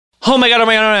Oh my God, oh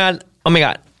my God, oh my God. Oh my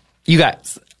God. You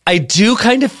guys, I do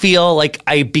kind of feel like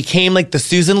I became like the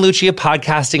Susan Lucci of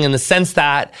podcasting in the sense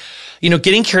that,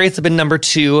 Getting Curious have been number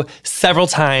 2 several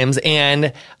times.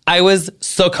 And I was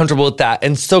so comfortable with that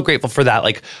and so grateful for that.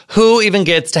 Like, who even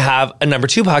gets to have a number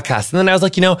 2 podcast? And then I was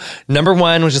like, number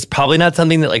 1 was just probably not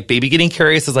something that like Baby Getting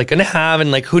Curious is like going to have.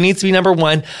 And like, who needs to be number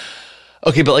 1?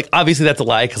 Okay, but like, obviously that's a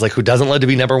lie because like, who doesn't love to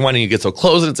be number 1? And you get so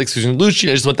close and it's like Susan Lucci.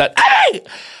 And I just want that. Hey!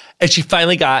 And she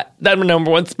finally got that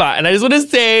number 1 spot. And I just want to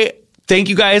say, thank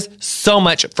you guys so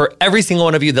much for every single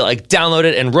one of you that like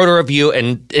downloaded and wrote a review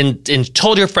and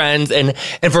told your friends and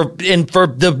for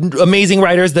the amazing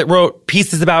writers that wrote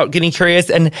pieces about Getting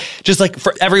Curious and just like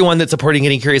for everyone that's supporting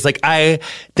Getting Curious. Like I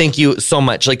thank you so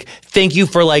much. Like thank you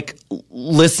for like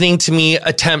listening to me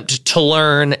attempt to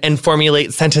learn and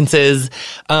formulate sentences.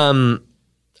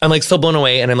 I'm like so blown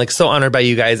away and I'm like so honored by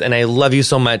you guys and I love you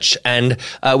so much. And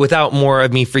without more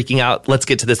of me freaking out, let's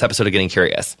get to this episode of Getting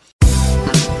Curious.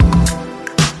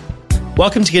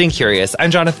 Welcome to Getting Curious.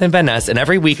 I'm Jonathan Van Ness, and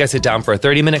every week I sit down for a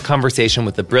 30-minute conversation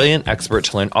with a brilliant expert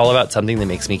to learn all about something that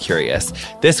makes me curious.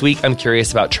 This week, I'm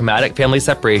curious about traumatic family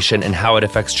separation and how it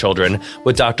affects children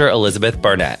with Dr. Elizabeth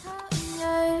Barnett.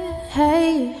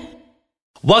 Hey.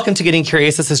 Welcome to Getting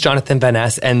Curious. This is Jonathan Van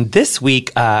Ness, and this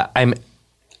week I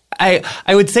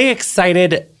would say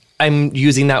excited. I'm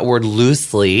using that word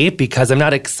loosely because I'm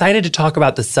not excited to talk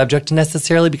about the subject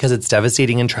necessarily because it's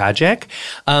devastating and tragic.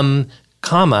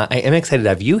 I am excited to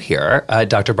have you here,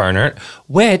 Dr. Barnett,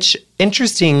 which,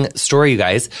 interesting story, you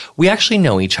guys. We actually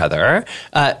know each other.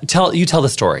 Tell the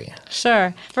story.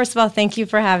 Sure. First of all, thank you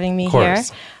for having me here.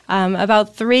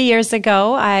 About 3 years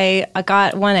ago, I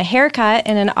won a haircut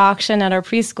in an auction at our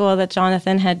preschool that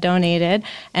Jonathan had donated,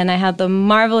 and I had the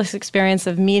marvelous experience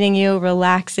of meeting you,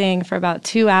 relaxing for about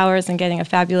 2 hours, and getting a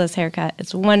fabulous haircut.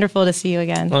 It's wonderful to see you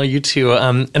again. Well, you too.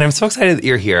 And I'm so excited that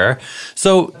you're here.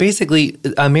 So basically,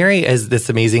 Mary is this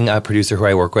amazing producer who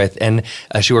I work with, and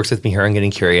she works with me here on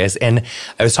Getting Curious. And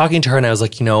I was talking to her, and I was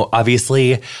like,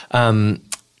 obviously,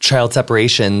 child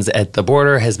separations at the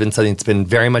border has been something that's been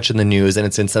very much in the news, and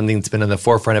it's been something that's been on the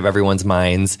forefront of everyone's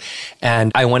minds.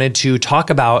 And I wanted to talk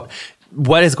about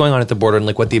what is going on at the border and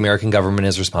like what the American government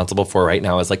is responsible for right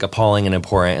now is like appalling and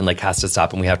abhorrent and like has to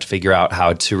stop, and we have to figure out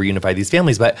how to reunify these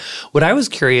families. But what I was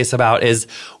curious about is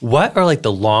what are like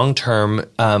the long-term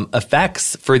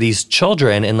effects for these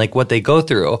children and like what they go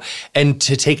through. And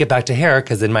to take it back to hair,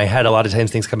 because in my head a lot of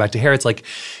times things come back to hair, it's like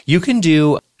you can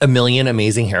do a million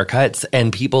amazing haircuts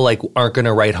and people like aren't going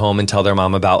to write home and tell their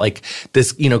mom about like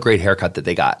this, great haircut that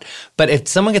they got. But if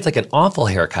someone gets like an awful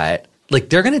haircut, like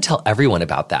they're going to tell everyone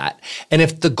about that. And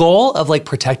if the goal of like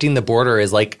protecting the border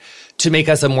is like to make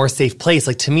us a more safe place,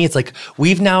 like to me, it's like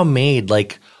we've now made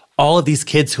like all of these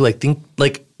kids who like think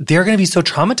like they're going to be so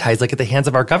traumatized like at the hands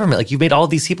of our government. Like you've made all of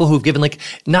these people who've given like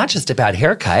not just a bad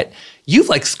haircut, you've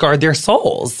like scarred their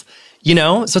souls.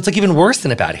 So it's like even worse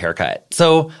than a bad haircut.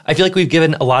 So I feel like we've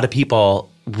given a lot of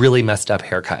people really messed up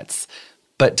haircuts,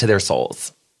 but to their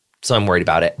souls. So I'm worried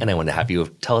about it, and I want to have you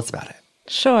tell us about it.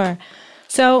 Sure.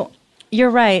 So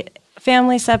you're right.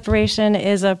 Family separation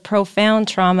is a profound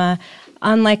trauma.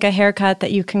 Unlike a haircut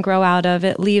that you can grow out of,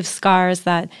 it leaves scars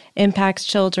that impacts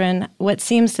children what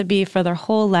seems to be for their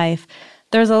whole life.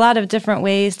 There's a lot of different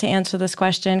ways to answer this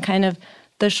question. Kind of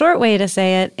the short way to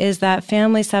say it is that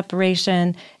family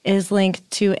separation is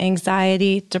linked to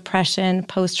anxiety, depression,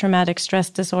 post-traumatic stress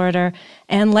disorder,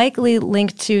 and likely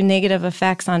linked to negative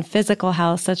effects on physical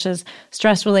health, such as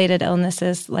stress-related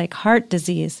illnesses like heart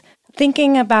disease.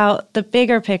 Thinking about the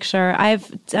bigger picture,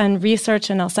 I've done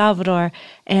research in El Salvador,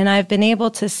 and I've been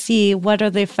able to see what are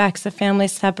the effects of family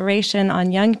separation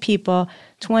on young people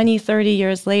 20, 30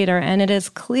 years later, and it is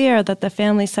clear that the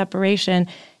family separation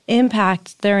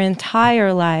impacts their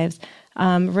entire lives,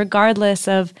 regardless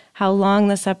of how long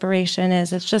the separation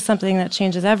is. It's just something that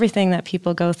changes everything that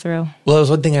people go through. Well, there was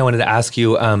one thing I wanted to ask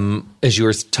you as you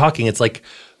were talking. It's like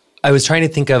I was trying to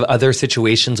think of other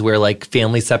situations where like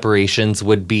family separations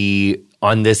would be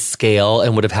on this scale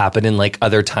and would have happened in like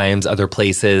other times, other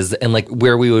places, and like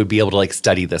where we would be able to like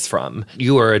study this from.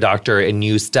 You are a doctor and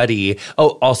you study.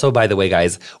 Oh, also, by the way,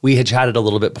 guys, we had chatted a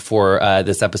little bit before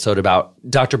this episode about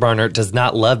Dr. Barnett does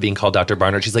not love being called Dr.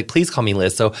 Barnett. She's like, please call me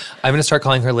Liz. So I'm going to start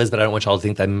calling her Liz, but I don't want y'all to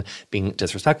think that I'm being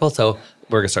disrespectful. So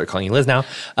we're going to start calling you Liz now.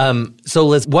 So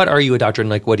Liz, what are you a doctor and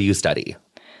like what do you study?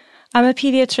 I'm a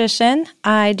pediatrician.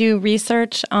 I do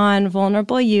research on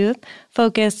vulnerable youth,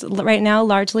 focused right now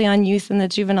largely on youth in the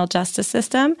juvenile justice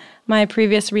system. My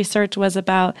previous research was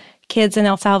about kids in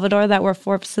El Salvador that were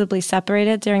forcibly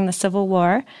separated during the Civil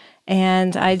War.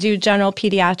 And I do general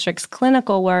pediatrics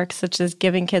clinical work, such as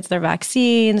giving kids their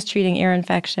vaccines, treating ear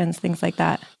infections, things like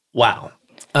that. Wow.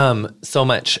 So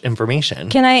much information.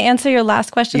 Can I answer your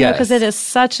last question? Yes. Because it is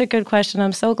such a good question.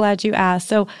 I'm so glad you asked.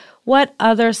 So what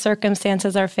other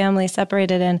circumstances are families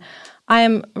separated in? I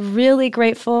am really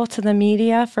grateful to the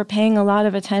media for paying a lot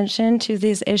of attention to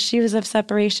these issues of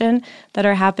separation that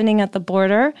are happening at the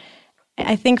border.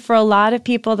 I think for a lot of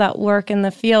people that work in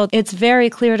the field, it's very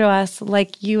clear to us,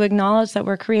 like you acknowledge, that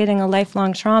we're creating a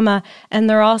lifelong trauma. And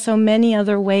there are also many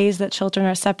other ways that children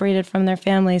are separated from their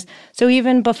families. So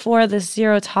even before this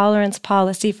zero tolerance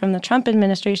policy from the Trump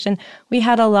administration, we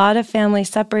had a lot of families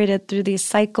separated through these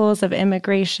cycles of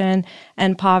immigration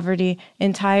and poverty,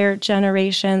 entire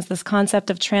generations, this concept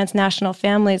of transnational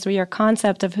families, where your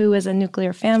concept of who is a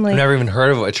nuclear family. I've never even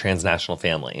heard of a transnational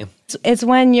family. It's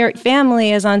when your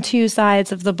family is on two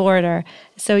sides of the border.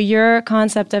 So your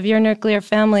concept of your nuclear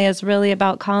family is really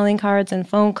about calling cards and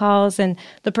phone calls, and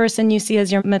the person you see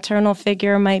as your maternal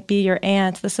figure might be your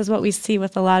aunt. This is what we see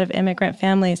with a lot of immigrant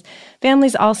families.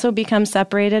 Families also become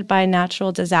separated by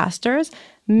natural disasters.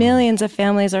 Millions of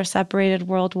families are separated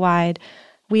worldwide.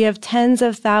 We have tens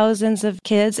of thousands of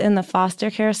kids in the foster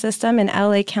care system in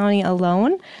LA County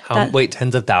alone.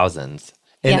 Tens of thousands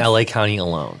in Yes. LA County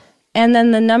alone. And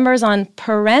then the numbers on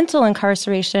parental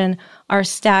incarceration are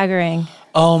staggering.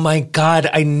 Oh my God.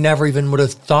 I never even would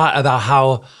have thought about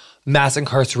how mass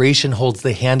incarceration holds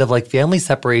the hand of like family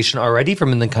separation already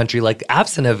from in the country, like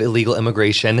absent of illegal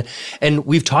immigration. And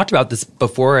we've talked about this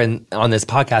before on this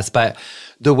podcast, but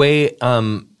the way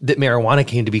that marijuana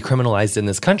came to be criminalized in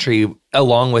this country,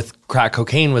 along with crack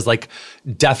cocaine, was like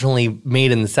definitely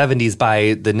made in the 70s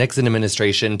by the Nixon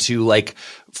administration to like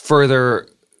further,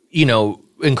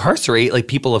 incarcerate like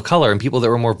people of color and people that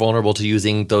were more vulnerable to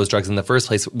using those drugs in the first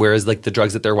place, whereas like the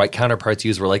drugs that their white counterparts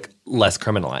used were like less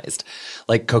criminalized,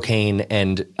 like cocaine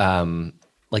and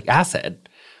like acid.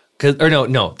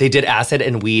 They did acid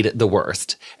and weed the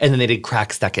worst, and then they did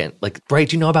crack second. Like, right?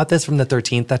 Do you know about this from the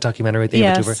 13th, that documentary?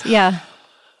 Yes, yeah.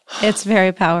 It's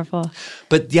very powerful.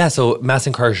 But yeah, so mass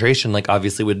incarceration like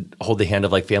obviously would hold the hand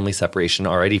of like family separation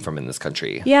already from in this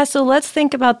country. Yeah, so let's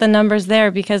think about the numbers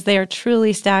there because they are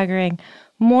truly staggering.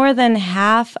 More than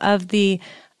half of the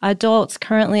adults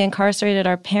currently incarcerated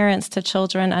are parents to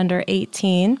children under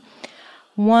 18.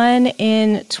 1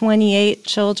 in 28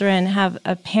 children have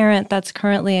a parent that's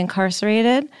currently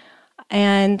incarcerated,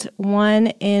 and 1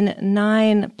 in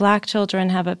 9 Black children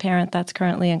have a parent that's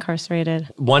currently incarcerated.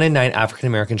 1 in 9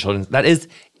 African-American children. That is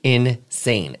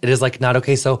insane. It is like not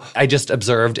okay. So I just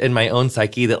observed in my own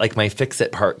psyche that like my fix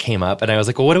it part came up, and I was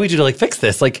like, well, what do we do to like fix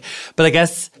this? Like, but I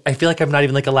guess I feel like I'm not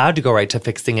even like allowed to go right to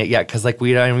fixing it yet because like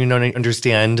we don't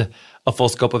understand a full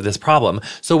scope of this problem.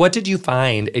 So what did you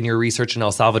find in your research in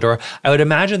El Salvador? I would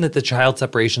imagine that the child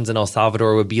separations in El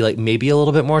Salvador would be like maybe a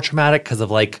little bit more traumatic because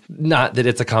of like, not that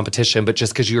it's a competition, but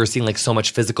just because you were seeing like so much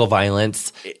physical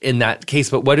violence in that case.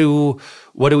 But what do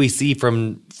we see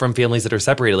from families that are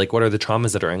separated? Like what are the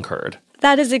traumas that are incurred?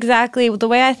 That is exactly the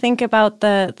way I think about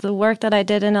the work that I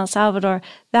did in El Salvador.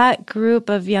 That group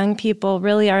of young people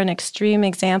really are an extreme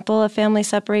example of family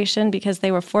separation because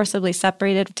they were forcibly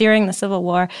separated during the Civil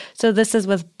War. So this is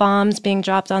with bombs being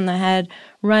dropped on the head,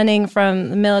 running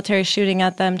from the military shooting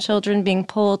at them, children being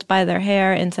pulled by their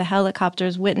hair into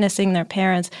helicopters, witnessing their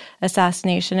parents'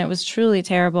 assassination. It was truly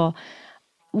terrible.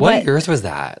 What years was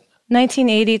that?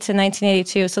 1980 to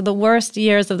 1982. So the worst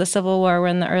years of the Civil War were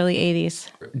in the early 80s.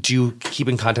 Do you keep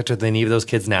in contact with any of those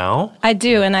kids now? I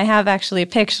do, and I have actually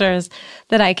pictures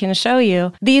that I can show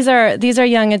you. These are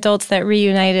young adults that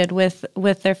reunited with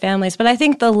their families. But I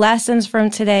think the lessons from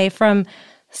today, from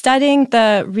studying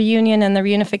the reunion and the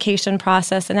reunification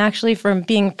process, and actually from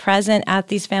being present at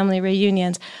these family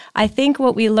reunions, I think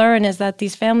what we learn is that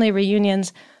these family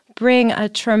reunions bring a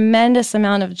tremendous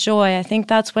amount of joy. I think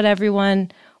that's what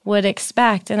everyone would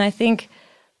expect. And I think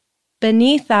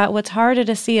beneath that, what's harder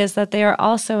to see is that they are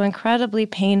also incredibly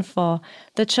painful.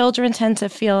 The children tend to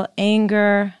feel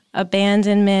anger,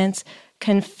 abandonment,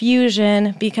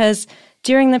 confusion, because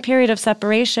during the period of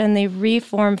separation, they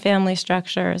reform family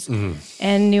structures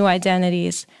and new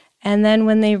identities. And then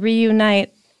when they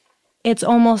reunite, it's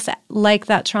almost like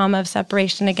that trauma of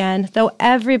separation again. Though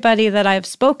everybody that I've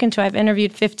spoken to, I've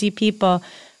interviewed 50 people,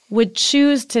 would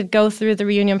choose to go through the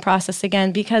reunion process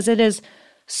again because it is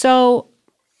so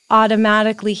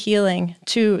automatically healing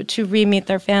to re-meet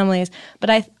their families. But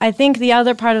I think the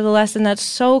other part of the lesson that's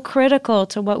so critical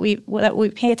to that we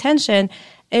pay attention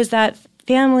is that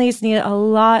families need a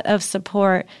lot of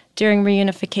support during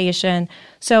reunification.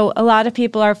 So a lot of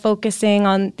people are focusing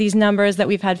on these numbers that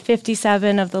we've had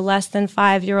 57 of the less than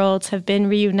 5-year-olds have been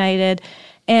reunited.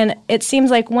 And it seems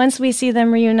like once we see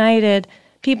them reunited,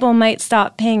 people might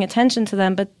stop paying attention to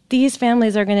them, but these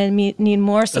families are going to need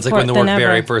more support That's like when the than work ever.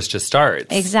 very first just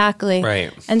starts. Exactly.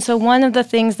 Right. And so one of the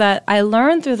things that I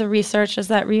learned through the research is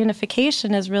that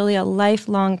reunification is really a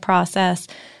lifelong process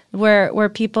where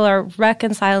people are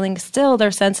reconciling still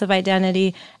their sense of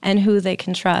identity and who they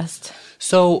can trust.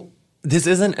 So this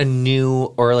isn't a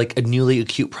new or like a newly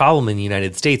acute problem in the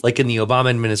United States. Like in the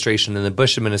Obama administration and the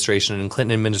Bush administration and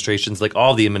Clinton administrations, like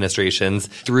all the administrations,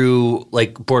 through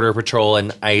like Border Patrol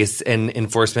and ICE and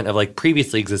enforcement of like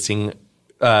previously existing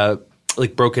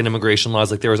like broken immigration laws,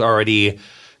 like there was already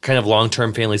kind of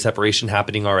long-term family separation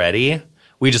happening already.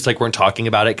 We just like weren't talking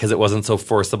about it because it wasn't so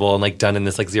forcible and like done in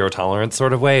this like zero tolerance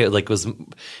sort of way.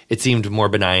 It seemed more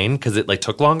benign because it like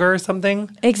took longer or something.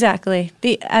 Exactly.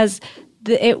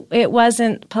 It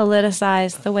wasn't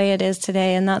politicized the way it is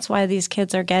today, and that's why these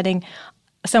kids are getting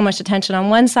so much attention. On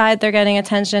one side, they're getting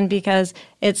attention because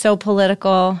it's so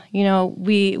political. You know,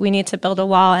 we need to build a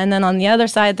wall. And then on the other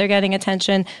side, they're getting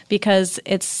attention because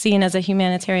it's seen as a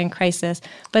humanitarian crisis.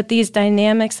 But these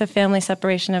dynamics of family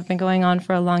separation have been going on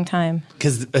for a long time.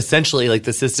 Because essentially, like,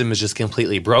 the system is just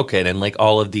completely broken, and like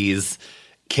all of these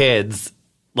kids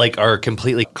like are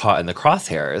completely caught in the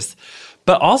crosshairs.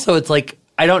 But also, it's like,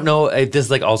 I don't know if this is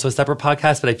like also a separate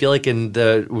podcast, but I feel like in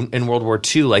World War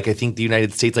II, like I think the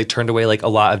United States like turned away like a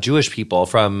lot of Jewish people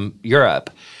from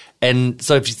Europe. And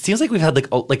so it seems like we've had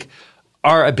like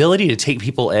our ability to take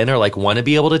people in or like want to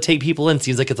be able to take people in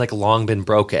seems like it's like long been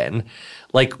broken.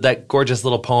 Like that gorgeous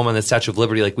little poem on the Statue of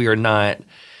Liberty, like we are not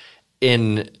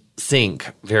in sync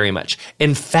very much.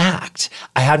 In fact,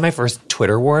 I had my first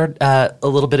Twitter war a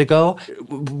little bit ago,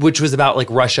 which was about like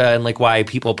Russia and like why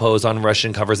people pose on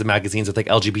Russian covers of magazines with like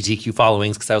LGBTQ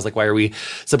followings. Because I was like, why are we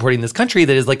supporting this country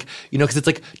that is like, you know, because it's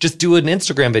like, just do an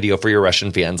Instagram video for your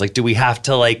Russian fans. Like, do we have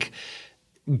to like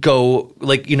go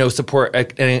like, you know, support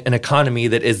an economy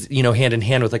that is, you know, hand in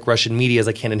hand with like Russian media is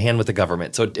like hand in hand with the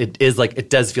government. So it is like, it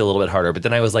does feel a little bit harder. But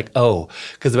then I was like, oh,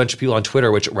 because a bunch of people on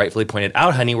Twitter, which rightfully pointed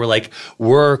out, honey, were like,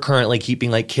 we're currently keeping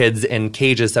like kids in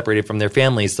cages separated from their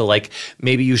families. So like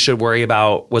maybe you should worry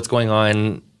about what's going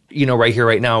on, you know, right here,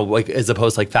 right now, like as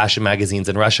opposed to like fashion magazines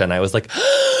in Russia. And I was like,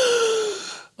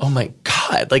 oh my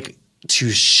God, like,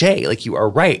 touche, like you are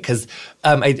right. Because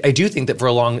I do think that for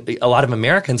a lot of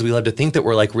Americans, we love to think that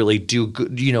we're like really do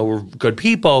good, you know, we're good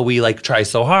people. We like try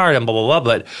so hard and blah, blah, blah.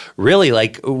 But really,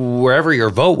 like wherever your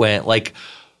vote went, like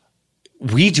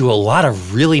we do a lot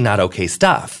of really not okay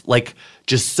stuff. Like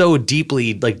just so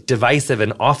deeply like divisive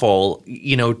and awful,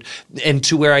 you know, and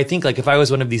to where I think like if I was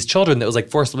one of these children that was like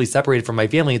forcibly separated from my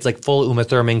family, it's like full Uma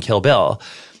Thurman Kill Bill.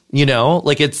 You know,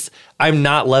 like I'm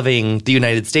not loving the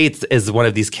United States as one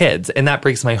of these kids. And that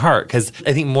breaks my heart because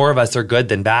I think more of us are good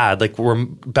than bad. Like we're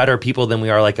better people than we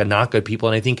are like a not good people.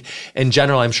 And I think in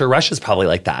general, I'm sure Russia's probably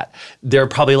like that. There are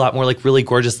probably a lot more like really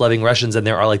gorgeous, loving Russians than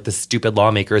there are like the stupid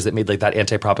lawmakers that made like that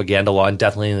anti-propaganda law and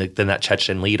definitely like than that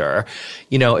Chechen leader.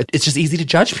 You know, it's just easy to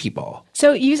judge people.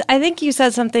 So I think you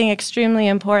said something extremely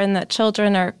important, that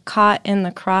children are caught in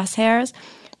the crosshairs.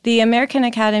 The American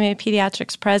Academy of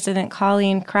Pediatrics president,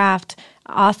 Colleen Kraft,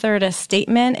 authored a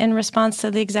statement in response to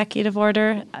the executive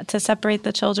order to separate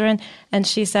the children. And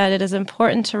she said, it is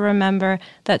important to remember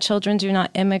that children do not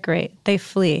immigrate, they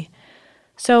flee.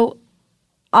 So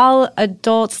all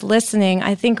adults listening,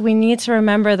 I think we need to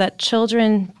remember that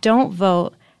children don't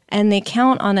vote and they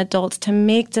count on adults to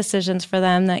make decisions for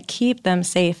them that keep them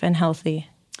safe and healthy.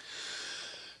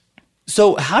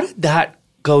 So how did that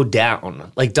go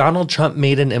down? Like Donald Trump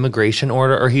made an immigration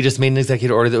order, or he just made an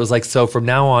executive order that was like, so from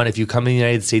now on, if you come in the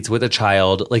United States with a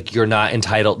child, like you're not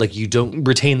entitled, like you don't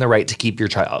retain the right to keep your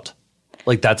child.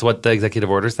 Like that's what the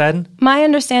executive order said? My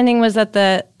understanding was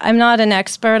that I'm not an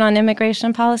expert on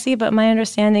immigration policy, but my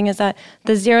understanding is that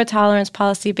the zero tolerance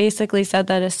policy basically said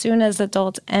that as soon as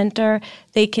adults enter,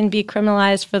 they can be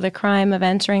criminalized for the crime of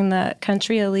entering the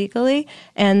country illegally.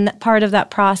 And part of that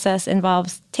process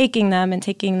involves taking them and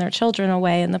taking their children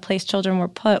away. And the place children were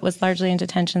put was largely in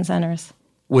detention centers.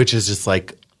 Which is just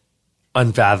like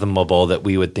unfathomable that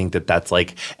we would think that that's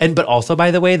like, but also,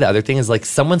 by the way, the other thing is like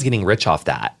someone's getting rich off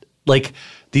that. Like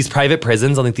these private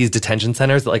prisons and like these detention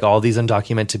centers that like all these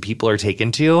undocumented people are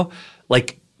taken to,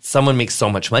 like someone makes so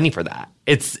much money for that.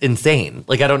 It's insane.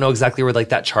 Like I don't know exactly where like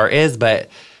that chart is, but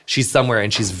she's somewhere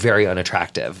and she's very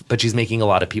unattractive, but she's making a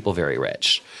lot of people very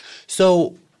rich.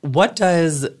 So what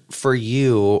does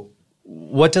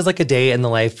like a day in the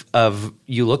life of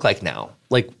you look like now?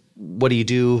 Like what do you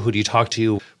do? Who do you talk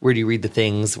to? Where do you read the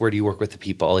things? Where do you work with the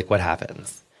people? Like what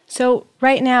happens? So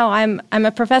right now, I'm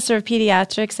a professor of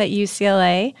pediatrics at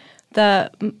UCLA. The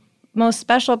most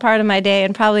special part of my day,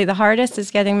 and probably the hardest,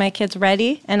 is getting my kids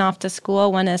ready and off to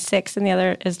school. One is 6 and the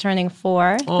other is turning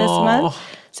 4 this month.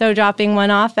 So dropping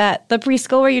one off at the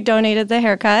preschool where you donated the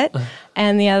haircut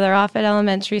and the other off at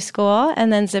elementary school,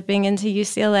 and then zipping into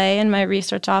UCLA in my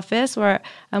research office where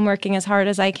I'm working as hard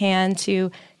as I can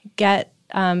to get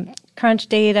crunch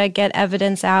data, get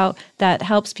evidence out that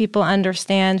helps people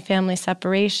understand family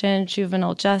separation,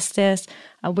 juvenile justice.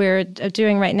 We're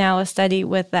doing right now a study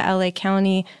with the LA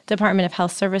County Department of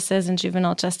Health Services and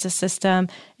Juvenile Justice System.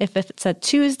 If it's a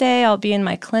Tuesday, I'll be in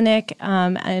my clinic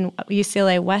in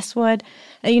UCLA Westwood.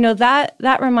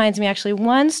 That reminds me, actually,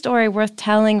 one story worth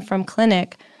telling from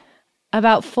clinic.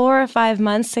 About 4 or 5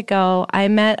 months ago, I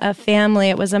met a family.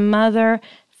 It was a mother,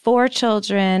 4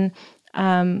 children,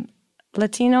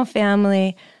 Latino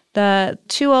family. The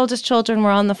 2 oldest children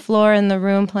were on the floor in the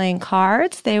room playing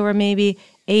cards. They were maybe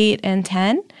 8 and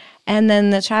 10. And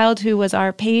then the child who was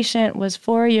our patient was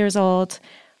 4 years old,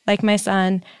 like my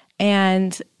son.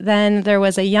 And then there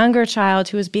was a younger child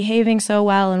who was behaving so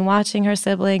well and watching her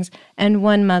siblings, and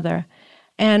one mother.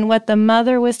 And what the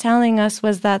mother was telling us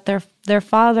was that their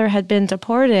father had been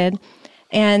deported.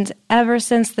 And ever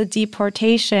since the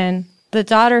deportation, the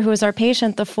daughter who was our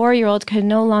patient, the 4-year-old, could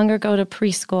no longer go to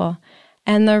preschool.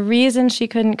 And the reason she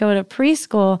couldn't go to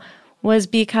preschool was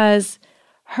because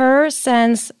her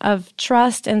sense of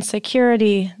trust and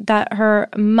security that her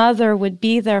mother would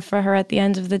be there for her at the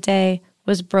end of the day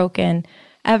was broken.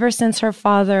 Ever since her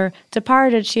father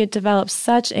departed, she had developed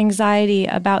such anxiety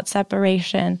about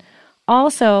separation.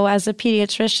 Also, as a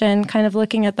pediatrician, kind of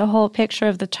looking at the whole picture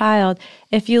of the child,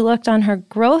 if you looked on her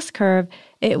growth curve,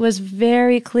 it was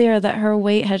very clear that her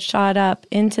weight had shot up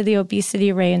into the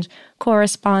obesity range,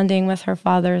 corresponding with her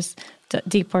father's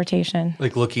deportation.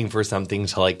 Like looking for something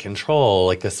to like control,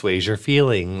 like assuage your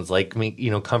feelings, like make,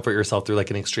 comfort yourself through like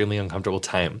an extremely uncomfortable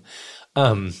time.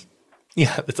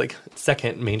 Yeah, it's like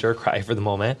second major cry for the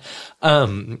moment.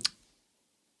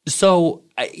 So,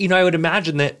 I would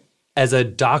imagine that as a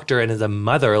doctor and as a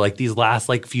mother, like these last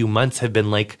like few months have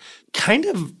been like kind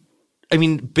of,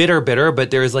 bitter,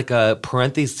 but there's like a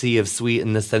parenthesis of sweet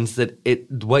in the sense that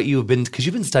because you've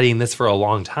been studying this for a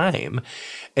long time,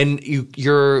 and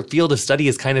your field of study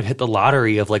has kind of hit the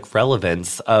lottery of like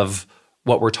relevance of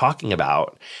what we're talking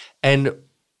about. And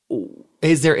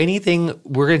is there anything,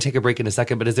 we're going to take a break in a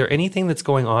second, but is there anything that's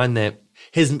going on that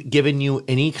has given you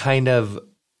any kind of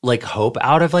like hope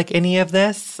out of like any of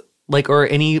this? Like, or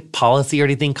any policy or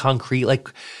anything concrete? Like,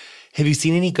 have you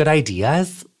seen any good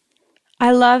ideas?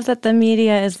 I love that the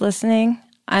media is listening.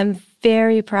 I'm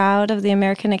very proud of the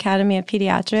American Academy of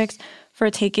Pediatrics for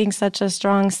taking such a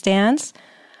strong stance.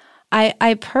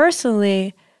 I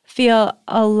personally feel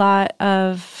a lot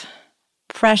of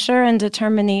pressure and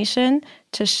determination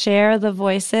to share the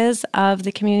voices of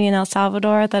the community in El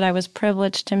Salvador that I was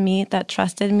privileged to meet, that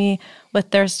trusted me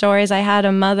with their stories. I had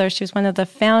a mother, she was one of the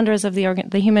founders of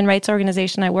the human rights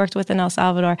organization I worked with in El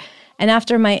Salvador. And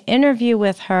after my interview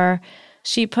with her,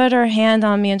 she put her hand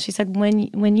on me and she said,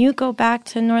 when you go back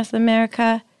to North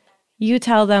America, you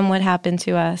tell them what happened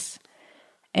to us.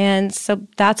 And so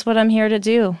that's what I'm here to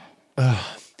do.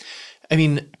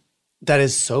 That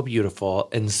is so beautiful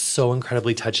and so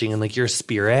incredibly touching, and like your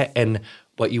spirit and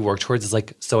what you work towards is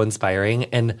like so inspiring.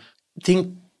 And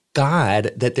thank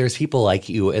God that there's people like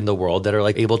you in the world that are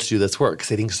like able to do this work.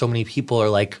 Because I think so many people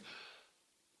are like,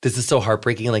 this is so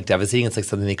heartbreaking and like devastating. It's like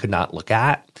something they could not look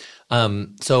at.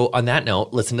 So on that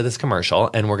note, listen to this commercial,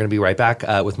 and we're going to be right back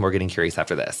with more Getting Curious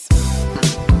after this.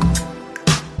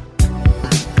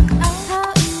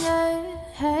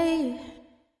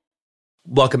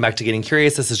 Welcome back to Getting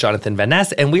Curious. This is Jonathan Van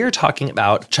Ness, and we are talking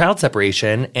about child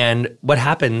separation and what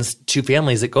happens to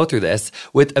families that go through this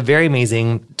with a very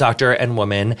amazing doctor and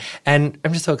woman. And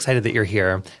I'm just so excited that you're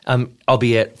here,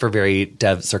 albeit for very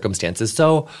dev circumstances.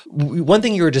 So one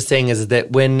thing you were just saying is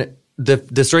that when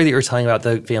the story that you were telling about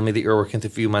the family that you were working with a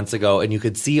few months ago, and you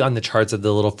could see on the charts of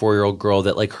the little 4-year-old girl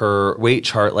that like her weight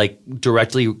chart like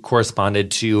directly corresponded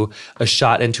to a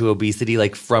shot into obesity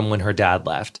like from when her dad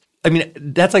left.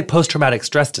 That's like post-traumatic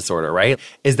stress disorder, right?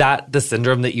 Is that the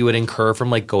syndrome that you would incur from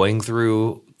like going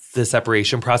through the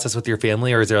separation process with your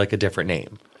family, or is there like a different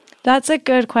name? That's a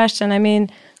good question.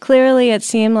 Clearly it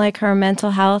seemed like her mental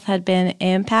health had been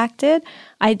impacted.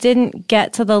 I didn't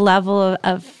get to the level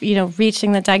of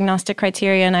reaching the diagnostic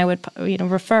criteria, and I would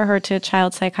refer her to a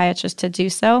child psychiatrist to do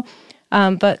so.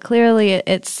 But clearly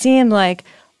it seemed like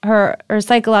her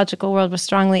psychological world was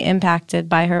strongly impacted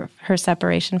by her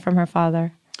separation from her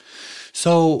father.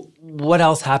 So what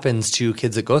else happens to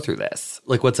kids that go through this?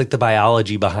 Like, what's like the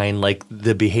biology behind like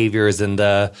the behaviors and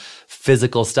the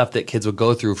physical stuff that kids would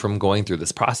go through from going through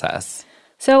this process?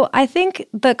 So I think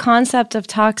the concept of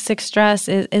toxic stress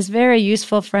is very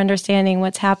useful for understanding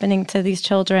what's happening to these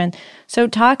children. So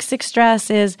toxic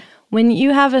stress is when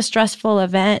you have a stressful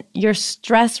event, your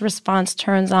stress response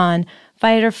turns on,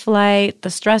 fight or flight,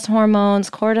 the stress hormones,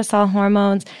 cortisol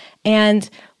hormones. And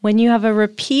when you have a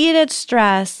repeated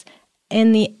stress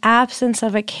in the absence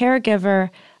of a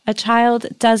caregiver, a child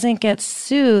doesn't get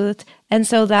soothed, and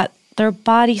so that their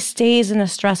body stays in a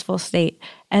stressful state.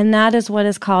 And that is what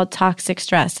is called toxic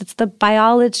stress. It's the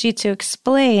biology to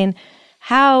explain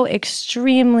how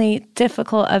extremely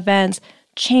difficult events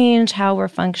change how we're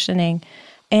functioning.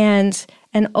 And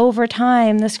over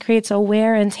time, this creates a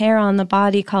wear and tear on the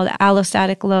body called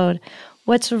allostatic load.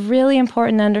 What's really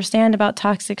important to understand about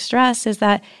toxic stress is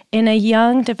that in a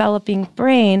young developing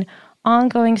brain,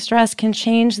 ongoing stress can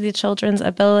change the children's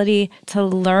ability to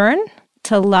learn,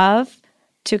 to love,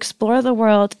 to explore the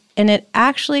world, and it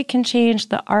actually can change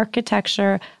the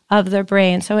architecture of their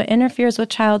brain. So it interferes with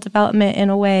child development in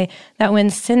a way that when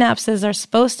synapses are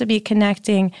supposed to be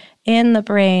connecting in the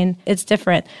brain, it's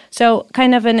different. So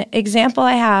kind of an example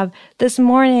I have, this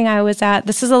morning I was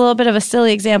this is a little bit of a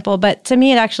silly example, but to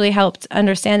me it actually helped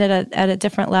understand it at a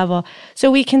different level. So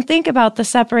we can think about the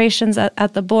separations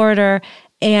at the border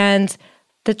and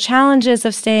the challenges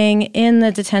of staying in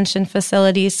the detention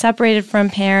facilities, separated from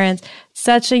parents,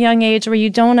 such a young age where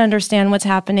you don't understand what's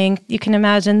happening. You can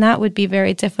imagine that would be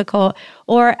very difficult.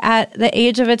 Or at the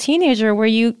age of a teenager where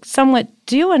you somewhat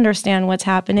do understand what's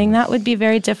happening, that would be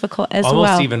very difficult as well.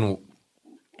 Almost even,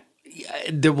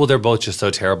 well, they're both just so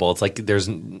terrible. It's like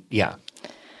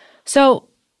So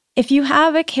if you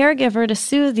have a caregiver to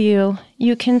soothe you,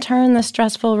 you can turn the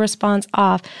stressful response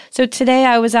off. So today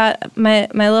I was at my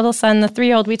little son, the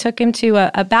 3-year-old, we took him to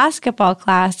a basketball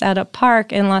class at a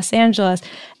park in Los Angeles,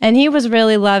 and he was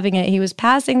really loving it. He was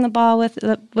passing the ball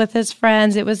with his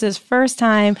friends. It was his first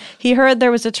time. He heard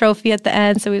there was a trophy at the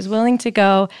end, so he was willing to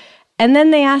go. And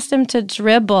then they asked him to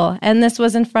dribble, and this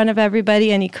was in front of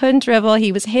everybody, and he couldn't dribble.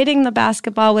 He was hitting the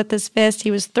basketball with his fist.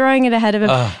 He was throwing it ahead of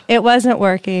him. It wasn't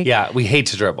working. Yeah, we hate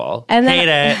to dribble. And hate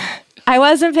it. I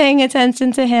wasn't paying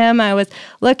attention to him. I was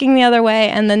looking the other way,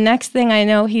 and the next thing I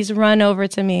know, he's run over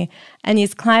to me, and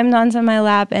he's climbed onto my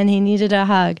lap, and he needed a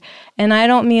hug. And I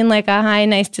don't mean like a hi,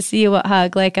 nice to see you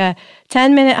hug, like a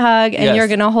 10-minute hug, and You're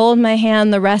going to hold my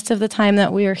hand the rest of the time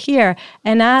that we were here.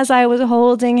 And as I was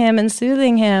holding him and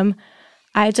soothing him,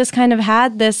 I just kind of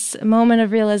had this moment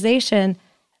of realization.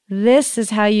 This is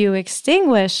how you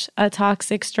extinguish a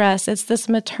toxic stress. It's this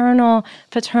maternal,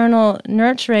 paternal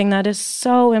nurturing that is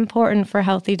so important for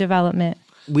healthy development.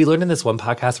 We learned in this one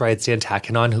podcast where I had Stan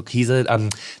Tatkin on, who he's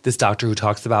this doctor who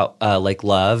talks about like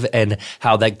love and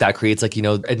how that creates like,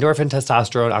 endorphin,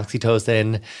 testosterone,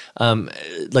 oxytocin,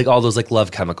 like all those like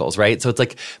love chemicals, right? So it's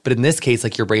like, but in this case,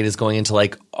 like your brain is going into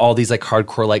like all these like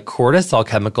hardcore like cortisol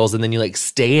chemicals, and then you like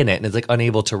stay in it and it's like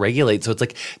unable to regulate. So it's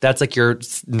like, that's like your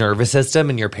nervous system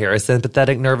and your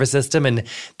parasympathetic nervous system. And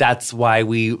that's why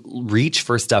we reach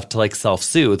for stuff to like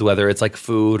self-soothe, whether it's like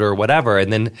food or whatever.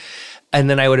 And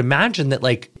then I would imagine that,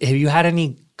 like, have you had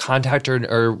any contact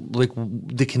or like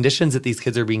the conditions that these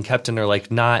kids are being kept in are like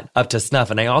not up to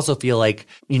snuff? And I also feel like,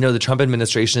 the Trump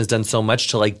administration has done so much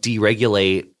to like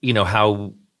deregulate,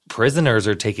 how prisoners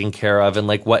are taken care of and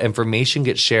like what information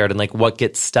gets shared and like what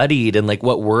gets studied and like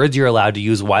what words you're allowed to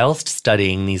use whilst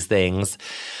studying these things.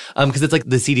 Because it's like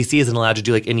the CDC isn't allowed to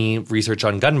do like any research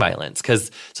on gun violence. So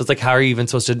it's like, how are you even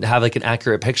supposed to have like an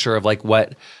accurate picture of like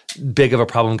what big of a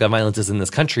problem gun violence is in this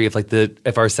country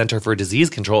if our Center for Disease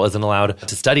Control isn't allowed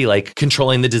to study like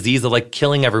controlling the disease of like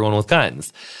killing everyone with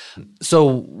guns?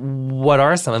 So what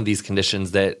are some of these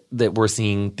conditions that we're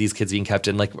seeing these kids being kept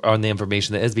in, like on the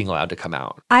information that is being allowed to come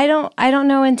out? I don't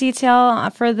know in detail.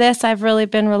 For this, I've really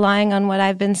been relying on what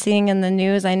I've been seeing in the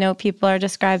news. I know people are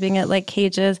describing it like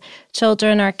cages.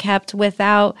 Children are kept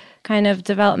without kind of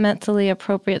developmentally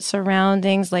appropriate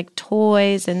surroundings like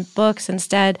toys and books.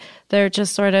 Instead, they're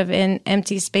just sort of in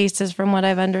empty spaces from what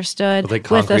I've understood. With like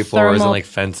concrete floors and like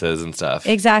fences and stuff.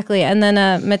 Exactly. And then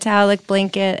a metallic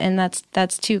blanket, and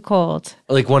that's too cold.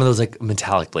 Like one of those like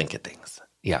metallic blanket things.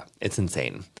 Yeah, it's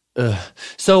insane. Ugh.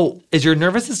 So is your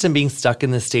nervous system being stuck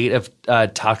in the state of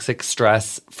toxic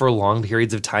stress for long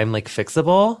periods of time like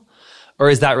fixable? Or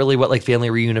is that really what like family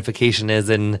reunification is,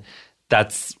 and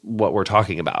that's what we're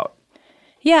talking about?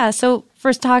 Yeah, so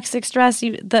for toxic stress,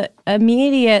 the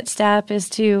immediate step is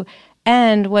to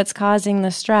and what's causing the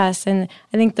stress. And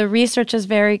I think the research is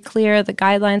very clear. The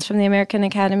guidelines from the American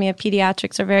Academy of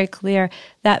Pediatrics are very clear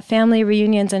that family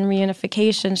reunions and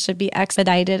reunification should be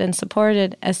expedited and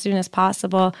supported as soon as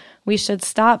possible. We should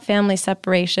stop family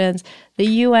separations. The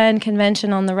UN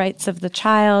Convention on the Rights of the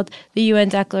Child, the UN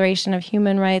Declaration of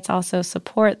Human Rights also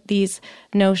support these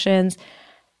notions.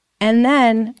 And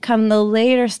then come the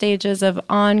later stages of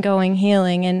ongoing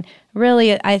healing. And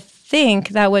really, I think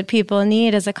that what people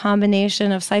need is a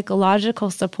combination of psychological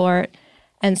support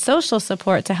and social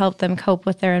support to help them cope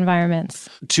with their environments.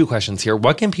 2 questions here.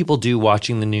 What can people do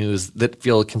watching the news that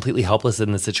feel completely helpless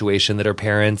in the situation, that are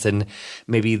parents and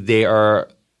maybe they are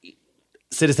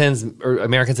citizens or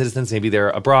American citizens, maybe they're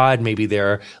abroad, maybe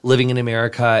they're living in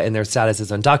America and their status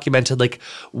is undocumented? Like,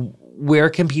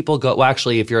 where can people go? Well,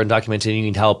 actually, if you're undocumented and you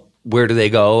need help, where do they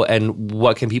go, and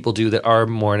what can people do that are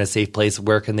more in a safe place?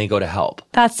 Where can they go to help?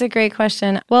 That's a great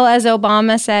question. Well, as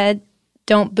Obama said,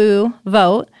 don't boo,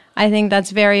 vote. I think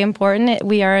that's very important.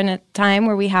 We are in a time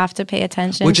where we have to pay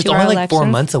attention Which to is our only elections. 4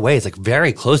 months away. It's like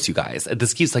very close, you guys.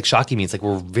 This keeps like shocking me. It's like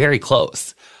we're very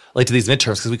close, like to these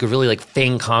midterms, because we could really like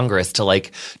feign Congress to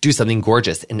like do something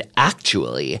gorgeous. And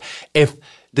actually, if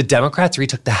the Democrats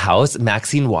retook the House,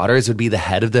 Maxine Waters would be the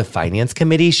head of the Finance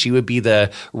Committee. She would be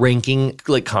the ranking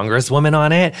like Congresswoman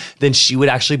on it. Then she would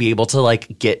actually be able to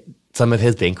like get some of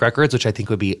his bank records, which I think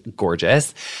would be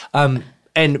gorgeous. But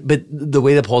the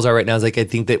way the polls are right now is like, I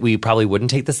think that we probably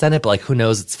wouldn't take the Senate, but like, who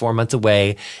knows? It's 4 months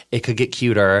away. It could get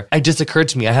cuter. It just occurred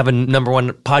to me, I have a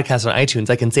 #1 podcast on iTunes.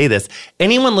 I can say this.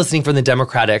 Anyone listening from the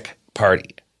Democratic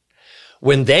Party,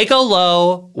 when they go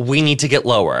low, we need to get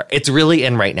lower. It's really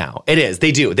in right now. It is.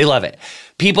 They do. They love it.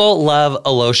 People love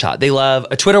a low shot. They love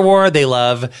a Twitter war. They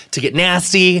love to get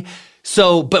nasty.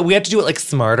 So, but we have to do it like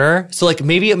smarter. So like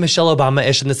maybe a Michelle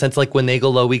Obama-ish in the sense like when they go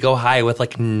low, we go high with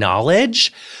like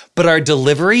knowledge, but our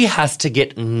delivery has to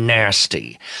get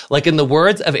nasty. Like in the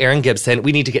words of Aaron Gibson,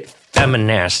 we need to get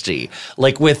feminasty.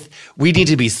 Like we need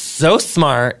to be so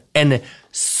smart and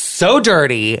so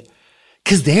dirty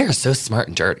because they are so smart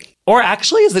and dirty. Or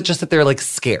actually, is it just that they're like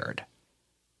scared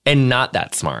and not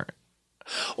that smart?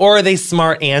 Or are they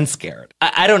smart and scared?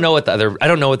 I don't know what the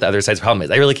other side's problem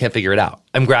is. I really can't figure it out.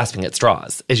 I'm grasping at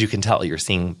straws. As you can tell, you're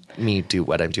seeing me do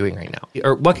what I'm doing right now.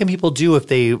 Or what can people do if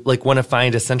they like want to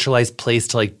find a centralized place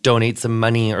to like donate some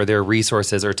money or their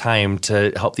resources or time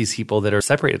to help these people that are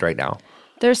separated right now?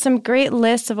 There's some great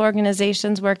lists of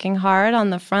organizations working hard on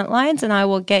the front lines, and I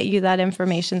will get you that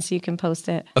information so you can post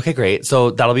it. Okay, great. So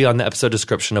that'll be on the episode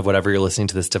description of whatever you're listening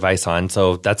to this device on.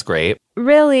 So that's great.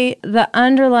 Really, the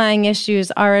underlying issues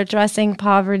are addressing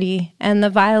poverty and the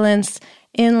violence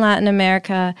in Latin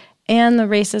America and the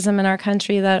racism in our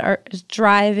country that is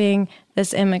driving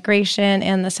this immigration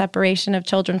and the separation of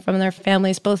children from their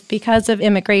families, both because of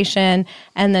immigration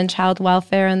and then child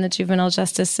welfare and the juvenile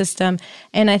justice system.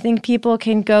 And I think people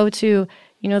can go to,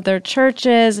 their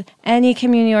churches, any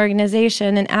community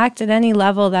organization, and act at any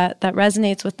level that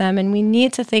resonates with them. And we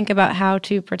need to think about how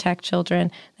to protect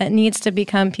children. That needs to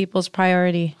become people's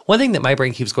priority. One thing that my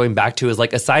brain keeps going back to is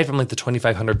like, aside from like the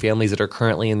 2,500 families that are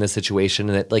currently in this situation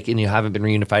and that like, and you haven't been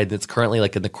reunified, that's currently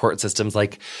like in the court systems,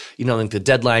 like, like the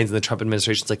deadlines and the Trump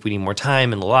administration's like, we need more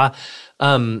time and the law.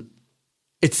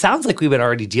 It sounds like we've been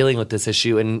already dealing with this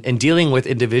issue and dealing with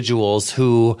individuals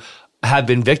who have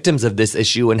been victims of this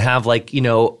issue and have like,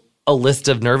 a list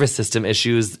of nervous system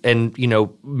issues and,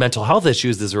 mental health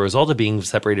issues as a result of being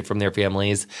separated from their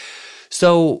families.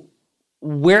 So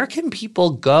where can people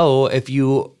go if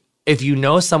you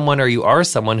know someone or you are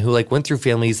someone who like went through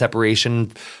family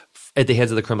separation at the hands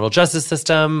of the criminal justice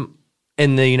system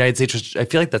in the United States, which I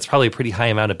feel like that's probably a pretty high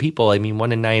amount of people. I mean,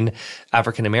 1 in 9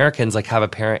 African Americans like have a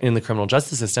parent in the criminal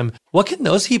justice system. What can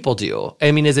those people do?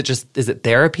 I mean, is it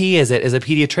therapy? Is it as a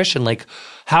pediatrician? Like,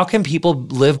 how can people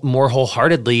live more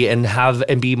wholeheartedly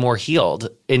and be more healed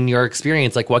in your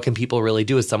experience? Like, what can people really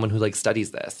do as someone who like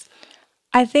studies this?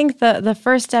 I think the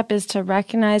first step is to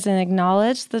recognize and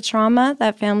acknowledge the trauma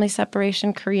that family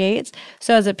separation creates.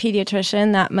 So as a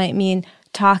pediatrician, that might mean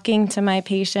talking to my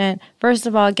patient, first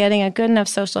of all, getting a good enough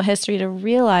social history to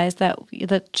realize that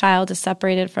the child is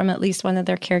separated from at least one of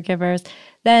their caregivers,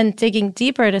 then digging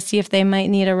deeper to see if they might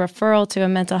need a referral to a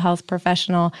mental health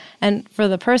professional. And for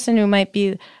the person who might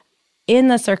be in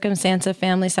the circumstance of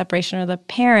family separation or the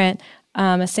parent,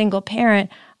 a single parent,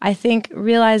 I think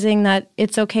realizing that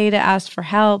it's okay to ask for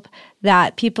help,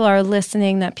 that people are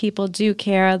listening, that people do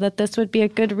care, that this would be a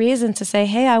good reason to say,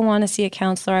 hey, I want to see a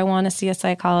counselor, I want to see a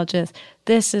psychologist.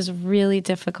 This is really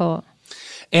difficult.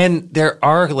 And there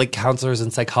are like counselors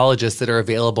and psychologists that are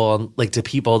available like to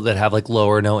people that have like low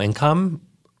or no income.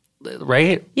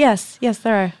 right? Yes,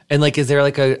 there are. And like, is there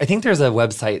like I think there's a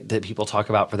website that people talk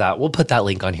about for that. We'll put that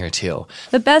link on here too.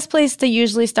 The best place to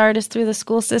usually start is through the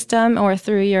school system or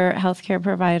through your healthcare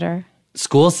provider.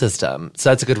 School system. So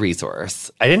that's a good resource.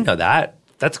 I didn't know that.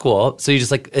 That's cool. So you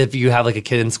just like, if you have like a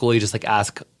kid in school, you just like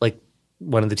ask like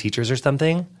one of the teachers or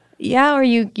something? Yeah, or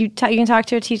you can talk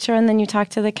to a teacher and then you talk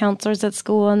to the counselors at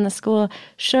school, and the school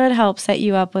should help set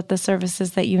you up with the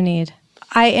services that you need.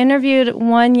 I interviewed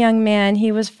one young man.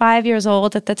 He was 5 years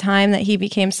old at the time that he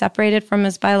became separated from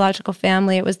his biological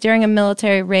family. It was during a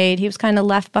military raid. He was kind of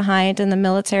left behind and the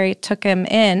military took him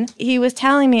in. He was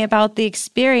telling me about the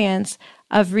experience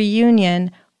of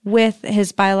reunion with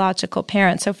his biological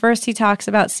parents. So first he talks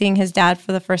about seeing his dad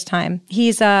for the first time.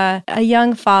 He's a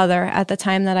young father at the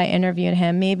time that I interviewed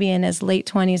him, maybe in his late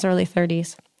 20s, early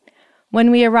 30s.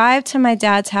 When we arrived to my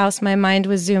dad's house, my mind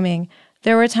was zooming.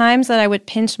 There were times that I would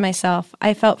pinch myself.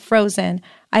 I felt frozen.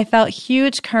 I felt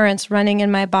huge currents running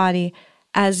in my body,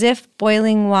 as if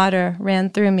boiling water ran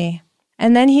through me.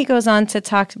 And then he goes on to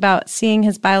talk about seeing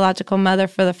his biological mother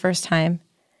for the first time.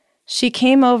 She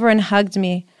came over and hugged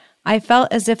me. I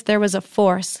felt as if there was a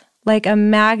force, like a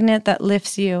magnet that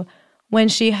lifts you. When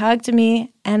she hugged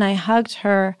me and I hugged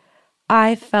her,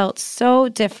 I felt so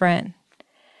different.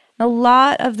 A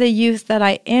lot of the youth that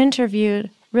I interviewed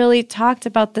really talked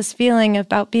about this feeling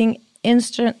about being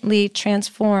instantly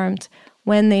transformed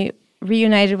when they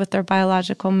reunited with their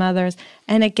biological mothers.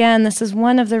 And again, this is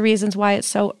one of the reasons why it's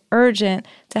so urgent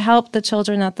to help the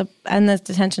children in the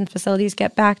detention facilities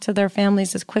get back to their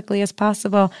families as quickly as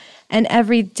possible. And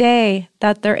every day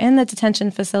that they're in the detention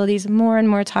facilities, more and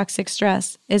more toxic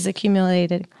stress is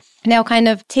accumulated. Now, kind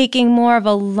of taking more of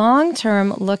a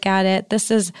long-term look at it,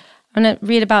 I'm going to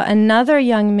read about another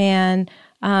young man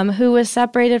who was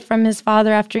separated from his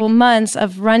father after months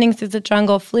of running through the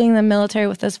jungle, fleeing the military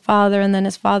with his father, and then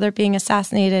his father being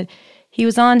assassinated. He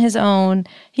was on his own.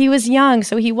 He was young,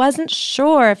 so he wasn't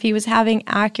sure if he was having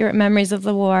accurate memories of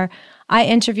the war. I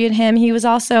interviewed him. He was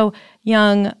also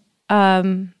young,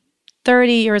 30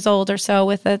 years old or so,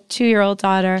 with a 2-year-old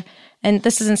daughter. And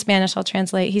this is in Spanish, I'll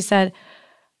translate. He said,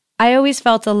 I always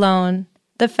felt alone.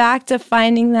 The fact of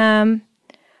finding them,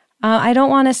 I don't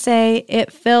want to say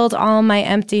it filled all my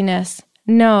emptiness.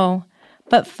 No,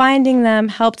 but finding them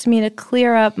helped me to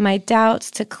clear up my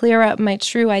doubts, to clear up my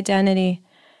true identity.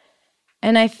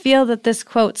 And I feel that this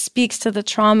quote speaks to the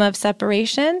trauma of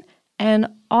separation and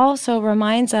also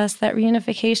reminds us that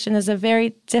reunification is a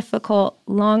very difficult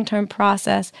long-term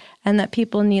process and that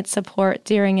people need support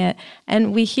during it.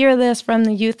 And we hear this from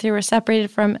the youth who were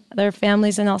separated from their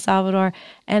families in El Salvador.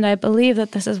 And I believe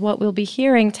that this is what we'll be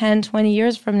hearing 10, 20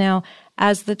 years from now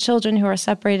as the children who are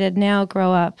separated now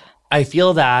grow up. I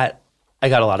feel that I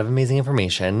got a lot of amazing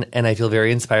information, and I feel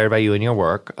very inspired by you and your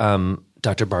work.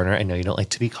 Dr. Barner, I know you don't like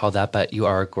to be called that, but you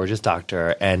are a gorgeous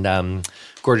doctor and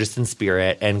gorgeous in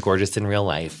spirit and gorgeous in real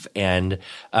life. And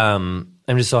I'm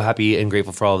just so happy and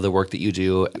grateful for all of the work that you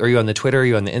do. Are you on the Twitter? Are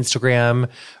you on the Instagram?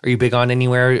 Are you big on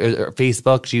anywhere? Or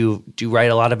Facebook? Do you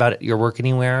write a lot about your work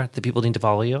anywhere that people need to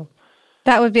follow you?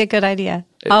 That would be a good idea.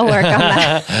 I'll work on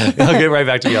that. I'll get right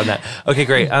back to you on that. Okay,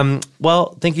 great.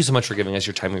 Well, thank you so much for giving us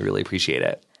your time. We really appreciate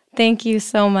it. Thank you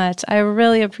so much. I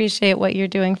really appreciate what you're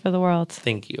doing for the world.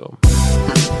 Thank you.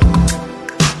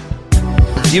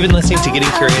 You've been listening to Getting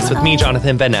Curious with me,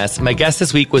 Jonathan Van Ness. My guest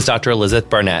this week was Dr. Elizabeth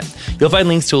Barnett. You'll find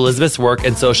links to Elizabeth's work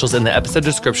and socials in the episode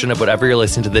description of whatever you're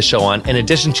listening to this show on, in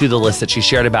addition to the list that she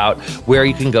shared about where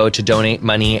you can go to donate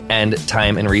money and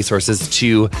time and resources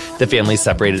to the families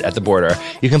separated at the border.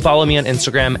 You can follow me on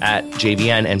Instagram at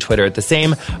JVN and Twitter at the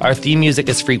same. Our theme music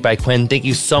is Freak by Quinn. Thank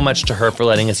you so much to her for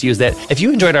letting us use it. If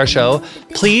you enjoyed our show,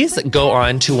 please go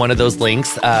on to one of those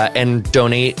links and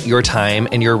donate your time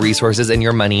and your resources and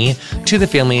your money to the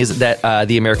families that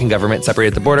the American government separated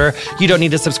at the border. You don't need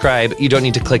to subscribe. You don't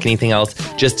need to click anything else.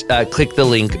 Just click the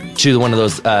link to one of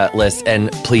those lists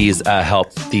and please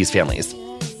help these families.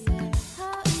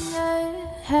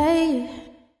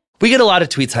 We get a lot of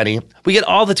tweets, honey. We get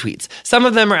all the tweets. Some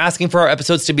of them are asking for our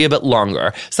episodes to be a bit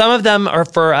longer. Some of them are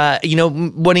for,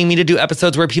 wanting me to do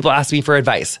episodes where people ask me for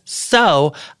advice.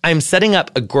 So I'm setting up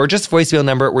a gorgeous voicemail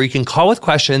number where you can call with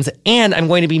questions, and I'm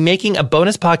going to be making a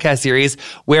bonus podcast series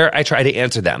where I try to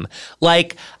answer them.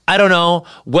 Like, I don't know,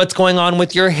 what's going on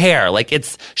with your hair? Like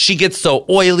she gets so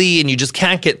oily and you just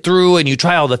can't get through and you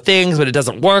try all the things, but it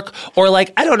doesn't work. Or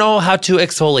like, I don't know how to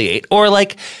exfoliate. Or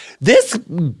like, this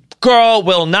girl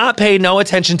will not pay no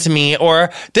attention to me,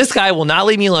 or this guy will not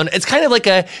leave me alone. It's kind of like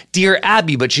a Dear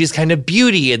Abby, but she's kind of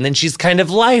beauty, and then she's kind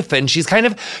of life, and she's kind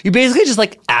of, you basically just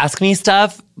like ask me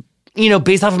stuff,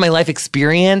 based off of my life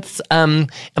experience. Am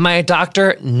I a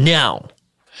doctor? No.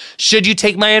 Should you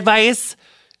take my advice?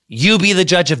 You be the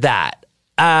judge of that.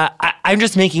 I'm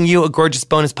just making you a gorgeous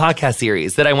bonus podcast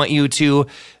series that I want you to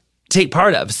take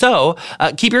part of. So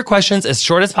keep your questions as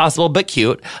short as possible, but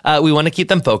cute. We want to keep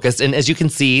them focused. And as you can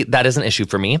see, that is an issue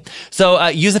for me. So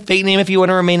use a fake name if you want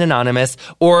to remain anonymous,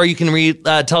 or you can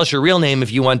tell us your real name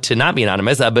if you want to not be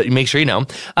anonymous, but make sure you know.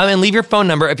 And leave your phone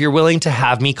number if you're willing to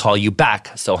have me call you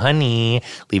back. So honey,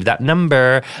 leave that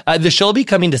number. The show will be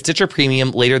coming to Stitcher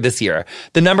Premium later this year.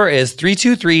 The number is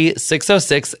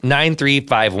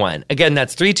 323-606-9351. Again,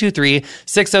 that's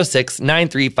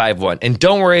 323-606-9351. And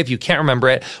don't worry if you can't remember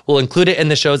it. We'll include it in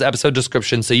the show's episode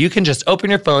description, so you can just open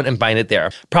your phone and find it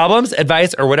there. Problems,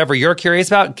 advice, or whatever you're curious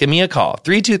about, give me a call.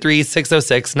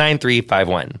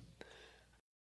 323-606-9351.